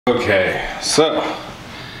Okay, so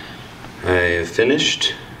I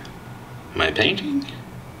finished my painting.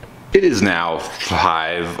 It is now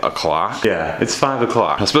 5 o'clock. Yeah, it's 5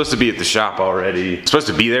 o'clock. I'm supposed to be at the shop already. I'm supposed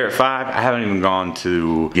to be there at 5. I haven't even gone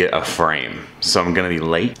to get a frame, so I'm gonna be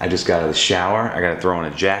late. I just got out of the shower. I gotta throw on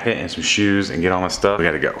a jacket and some shoes and get all my stuff. We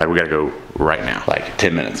gotta go. Like, we gotta go right now. Like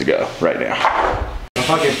 10 minutes ago, right now. My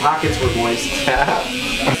fucking pockets were moist.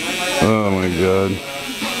 Oh my god.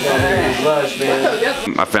 Blush,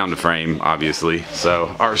 man. I found a frame, obviously,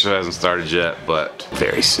 so art show hasn't started yet, but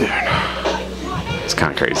very soon. It's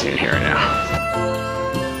kind of crazy in here right now.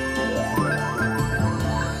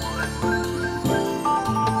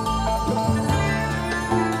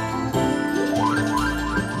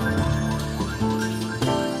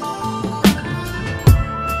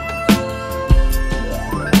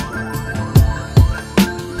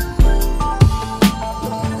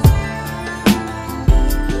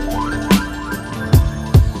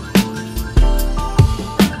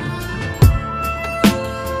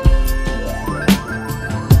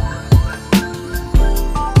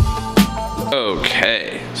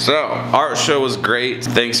 Okay, so art show was great.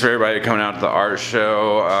 Thanks for everybody coming out to the art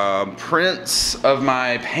show. Prints of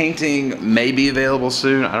my painting may be available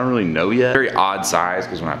soon. I don't really know yet. Very odd size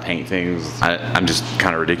because when I paint things, I'm just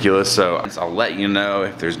kind of ridiculous. So I'll let you know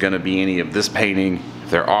if there's gonna be any of this painting.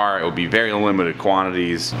 If there are, it will be very limited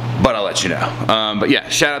quantities, but I'll let you know. But yeah,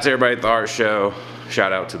 shout out to everybody at the art show.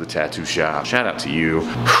 Shout out to the tattoo shop. Shout out to you.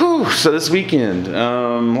 Whew, so this weekend,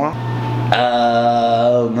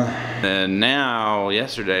 and now,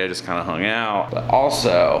 yesterday I just kind of hung out, but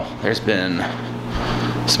also there's been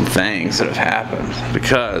some things that have happened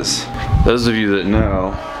because those of you that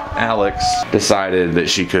know, Alex decided that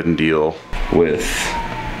she couldn't deal with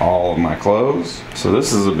all of my clothes. So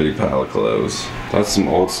this is a big pile of clothes. That's some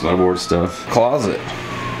old snowboard stuff. Closet.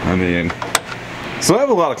 I mean, so I have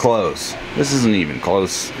a lot of clothes. This isn't even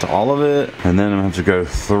close to all of it. And then I'm gonna have to go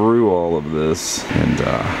through all of this and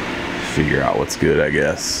figure out what's good, I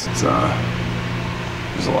guess. It's,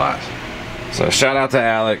 there's a lot. So shout out to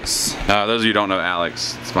Alex. Those of you who don't know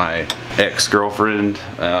Alex, it's my ex-girlfriend,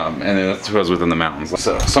 and that's who I was with in the mountains.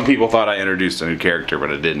 So some people thought I introduced a new character,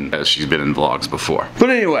 but I didn't, as she's been in vlogs before. But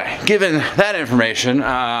anyway, given that information,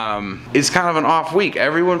 it's kind of an off week.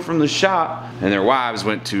 Everyone from the shop and their wives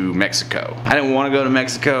went to Mexico. I didn't want to go to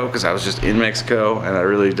Mexico because I was just in Mexico, and I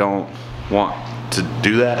really don't want to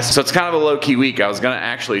do that. So it's kind of a low-key week. I was gonna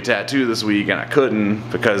actually tattoo this week and I couldn't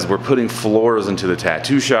because we're putting floors into the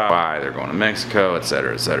tattoo shop. Why? They're going to Mexico,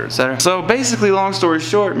 etc, etc, etc. So basically, long story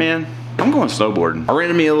short, man, I'm going snowboarding. I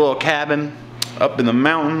rented me a little cabin up in the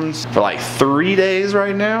mountains for like 3 days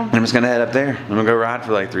right now. I'm just gonna head up there. I'm gonna go ride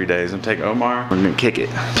for like 3 days and take Omar. We're gonna kick it.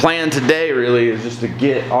 Plan today really is just to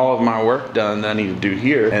get all of my work done that I need to do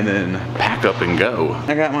here and then pack up and go.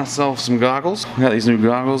 I got myself some goggles. I got these new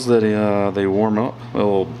goggles that they warm up. A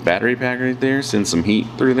little battery pack right there, send some heat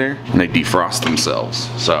through there, and they defrost themselves.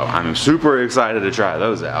 So I'm super excited to try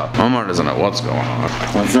those out. Omar doesn't know what's going on.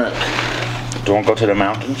 What's that? Don't go to the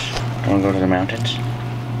mountains. Don't go to the mountains.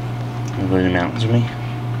 You go to the mountains with me?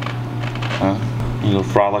 Huh? You go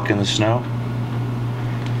frolic in the snow?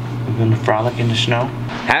 You gonna frolic in the snow?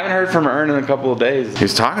 Haven't heard from Ern in a couple of days. He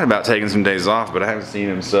was talking about taking some days off, but I haven't seen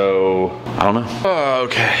him, so I don't know.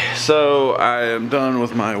 Okay, so I am done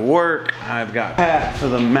with my work. I've got packed for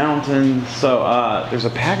the mountain. So there's a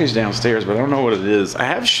package downstairs, but I don't know what it is. I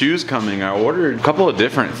have shoes coming. I ordered a couple of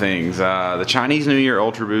different things. The Chinese New Year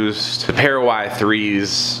Ultra Boost, the pair of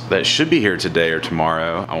Y3s that should be here today or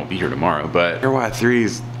tomorrow. I won't be here tomorrow, but pair of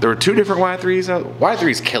Y3s. There were 2 different Y3s out.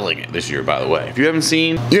 Y3's killing it this year, by the way. If you haven't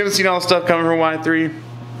seen all the stuff coming from Y3,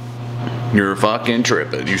 you're fucking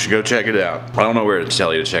tripping. You should go check it out. I don't know where to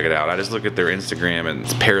tell you to check it out. I just look at their Instagram and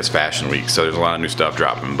it's Paris Fashion Week, so there's a lot of new stuff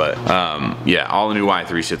dropping. But yeah, all the new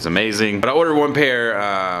Y3 shit's amazing. But I ordered one pair.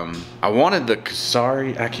 I wanted the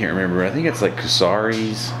Kusari. I can't remember. I think it's like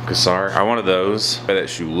Kusari. I wanted those. The way that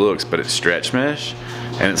shoe looks, but it's stretch mesh.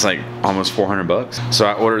 And it's like almost 400 bucks. So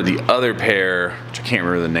I ordered the other pair, which I can't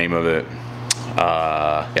remember the name of it.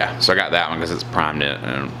 Yeah, so I got that one because it's Prime Knit,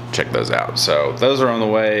 and check those out. So those are on the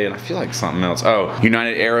way, and I feel like something else. Oh,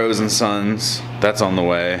 United Arrows and Sons, that's on the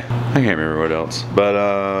way. I can't remember what else.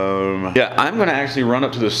 But yeah, I'm gonna actually run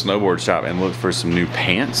up to the snowboard shop and look for some new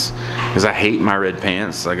pants because I hate my red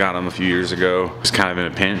pants. I got them a few years ago, just kind of in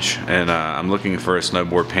a pinch, and I'm looking for a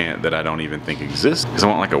snowboard pant that I don't even think exists because I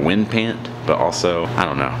want like a wind pant, but also, I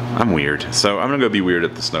don't know, I'm weird. So I'm gonna go be weird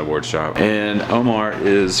at the snowboard shop. And Omar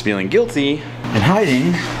is feeling guilty and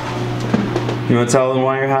hiding. You wanna tell them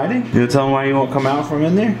why you're hiding? You wanna tell them why you won't come out from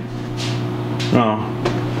in there? No.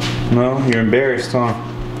 No, you're embarrassed, huh?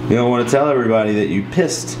 You don't want to tell everybody that you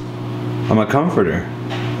pissed on my comforter.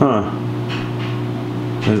 Huh.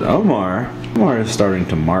 There's Omar. Omar is starting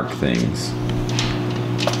to mark things.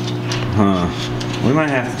 Huh. We might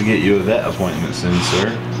have to get you a vet appointment soon, sir.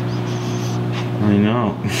 I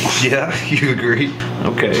know. Yeah, you agree?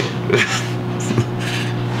 Okay.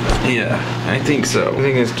 Yeah, I think so. I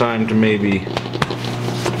think it's time to maybe,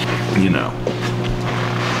 you know.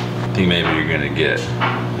 I think maybe you're gonna get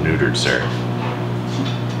neutered, sir.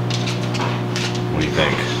 What do you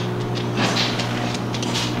think?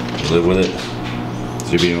 You live with it?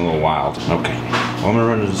 So you're being a little wild. Okay. Well, I'm gonna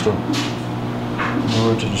run to the store. I'm gonna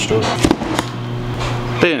run to the store.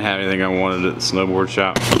 They didn't have anything I wanted at the snowboard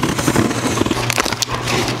shop.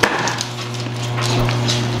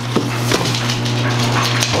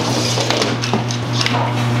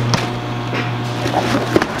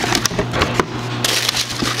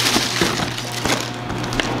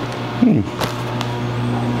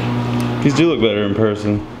 These do look better in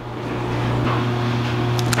person.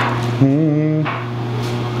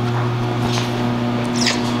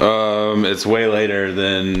 It's way later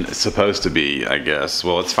than it's supposed to be, I guess.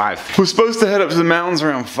 Well, it's 5. We're supposed to head up to the mountains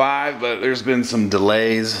around 5, but there's been some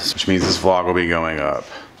delays, which means this vlog will be going up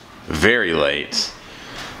very late.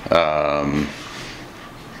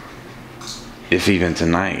 If even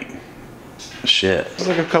tonight. Shit. It's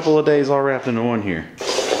like a couple of days all wrapped into one here.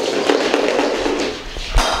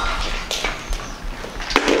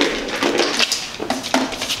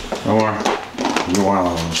 Omar, you're wild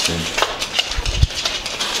on this thing.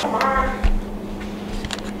 Omar,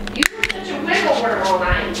 you were such a wiggle worm all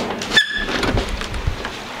night.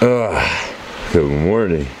 Good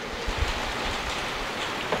morning.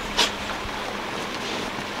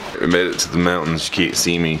 I made it to the mountains. You can't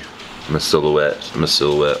see me. I'm a silhouette. I'm a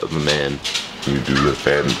silhouette of a man. You do the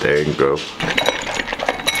fan thing, bro.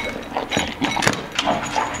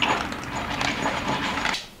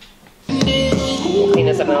 Clean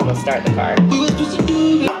us up and almost start the car.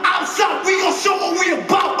 Outside, we gon' show what we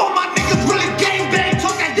about. All my niggas really gang bang.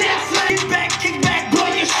 Talk that damn slang back, kick back, blow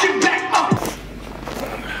your shit back up.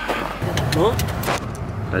 Huh?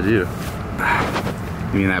 I do.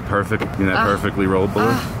 You mean that perfect? You mean that perfectly rolled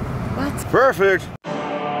balloon? What? Perfect.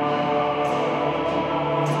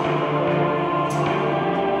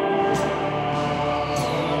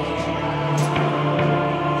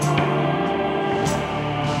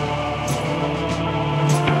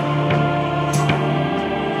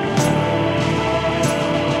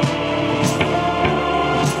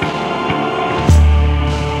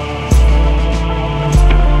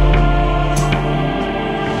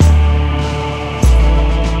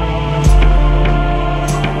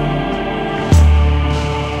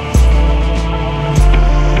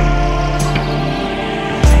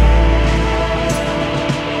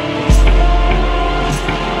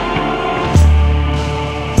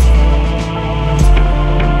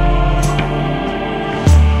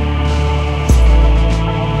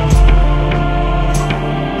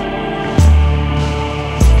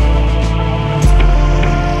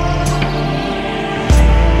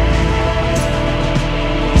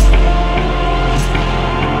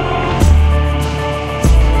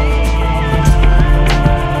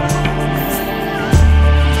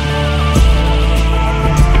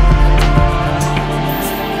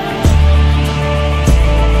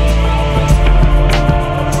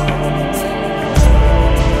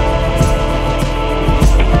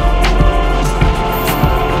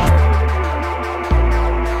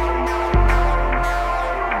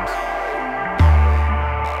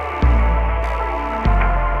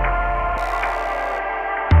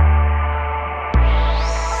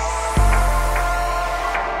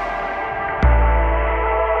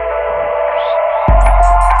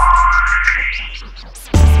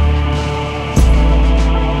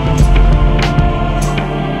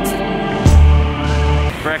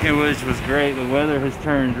 Which was great. The weather has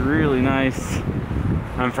turned really nice.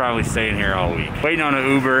 I'm probably staying here all week. Waiting on an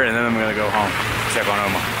Uber and then I'm gonna go home. Check on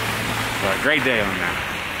Omar. But great day on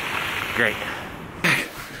that. Great.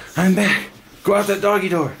 I'm back. Go out that doggy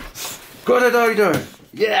door. Go out that doggy door.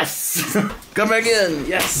 Yes. Come back in.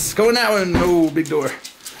 Yes. Go in that one. No, big door.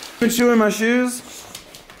 Been chewing my shoes?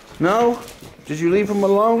 No? Did you leave them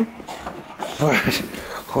alone? What?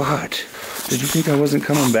 What? Did you think I wasn't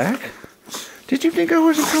coming back? Did you think I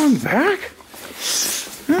wasn't coming back?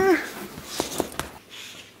 Huh?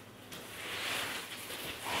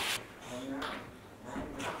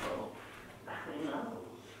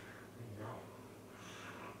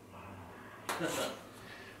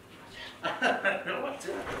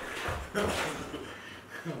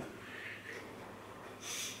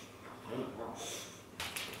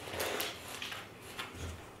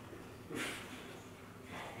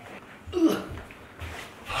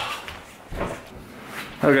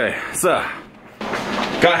 Okay, so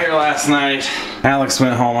got here last night. Alex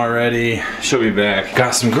went home already. She'll be back.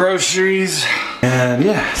 Got some groceries. And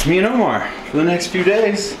yeah, it's me and Omar for the next few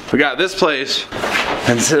days. We got this place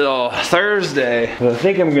until Thursday. But I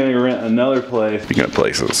think I'm gonna rent another place. Speaking of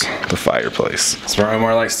places, the fireplace. That's where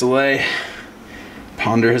Omar likes to lay,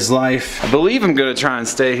 ponder his life. I believe I'm gonna try and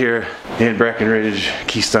stay here in Breckenridge,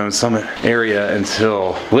 Keystone Summit area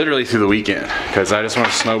until literally through the weekend. Because I just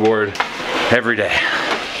want to snowboard every day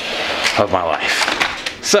of my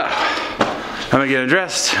life. So, I'm gonna get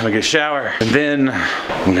dressed, I'm gonna get a shower, and then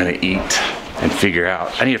I'm gonna eat and figure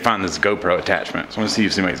out. I need to find this GoPro attachment. So I'm gonna see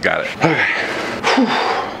if somebody's got it. Okay.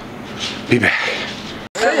 Whew. Be back.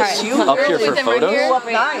 Up here for photos?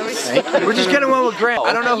 Nice. We're just getting one with Grant.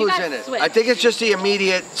 I don't know who's in it. I think it's just the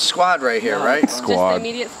immediate squad right here, right? Just the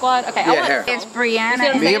immediate squad? Okay, Yeah, here. It's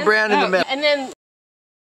Brianna. Me and Brianna in the middle. And then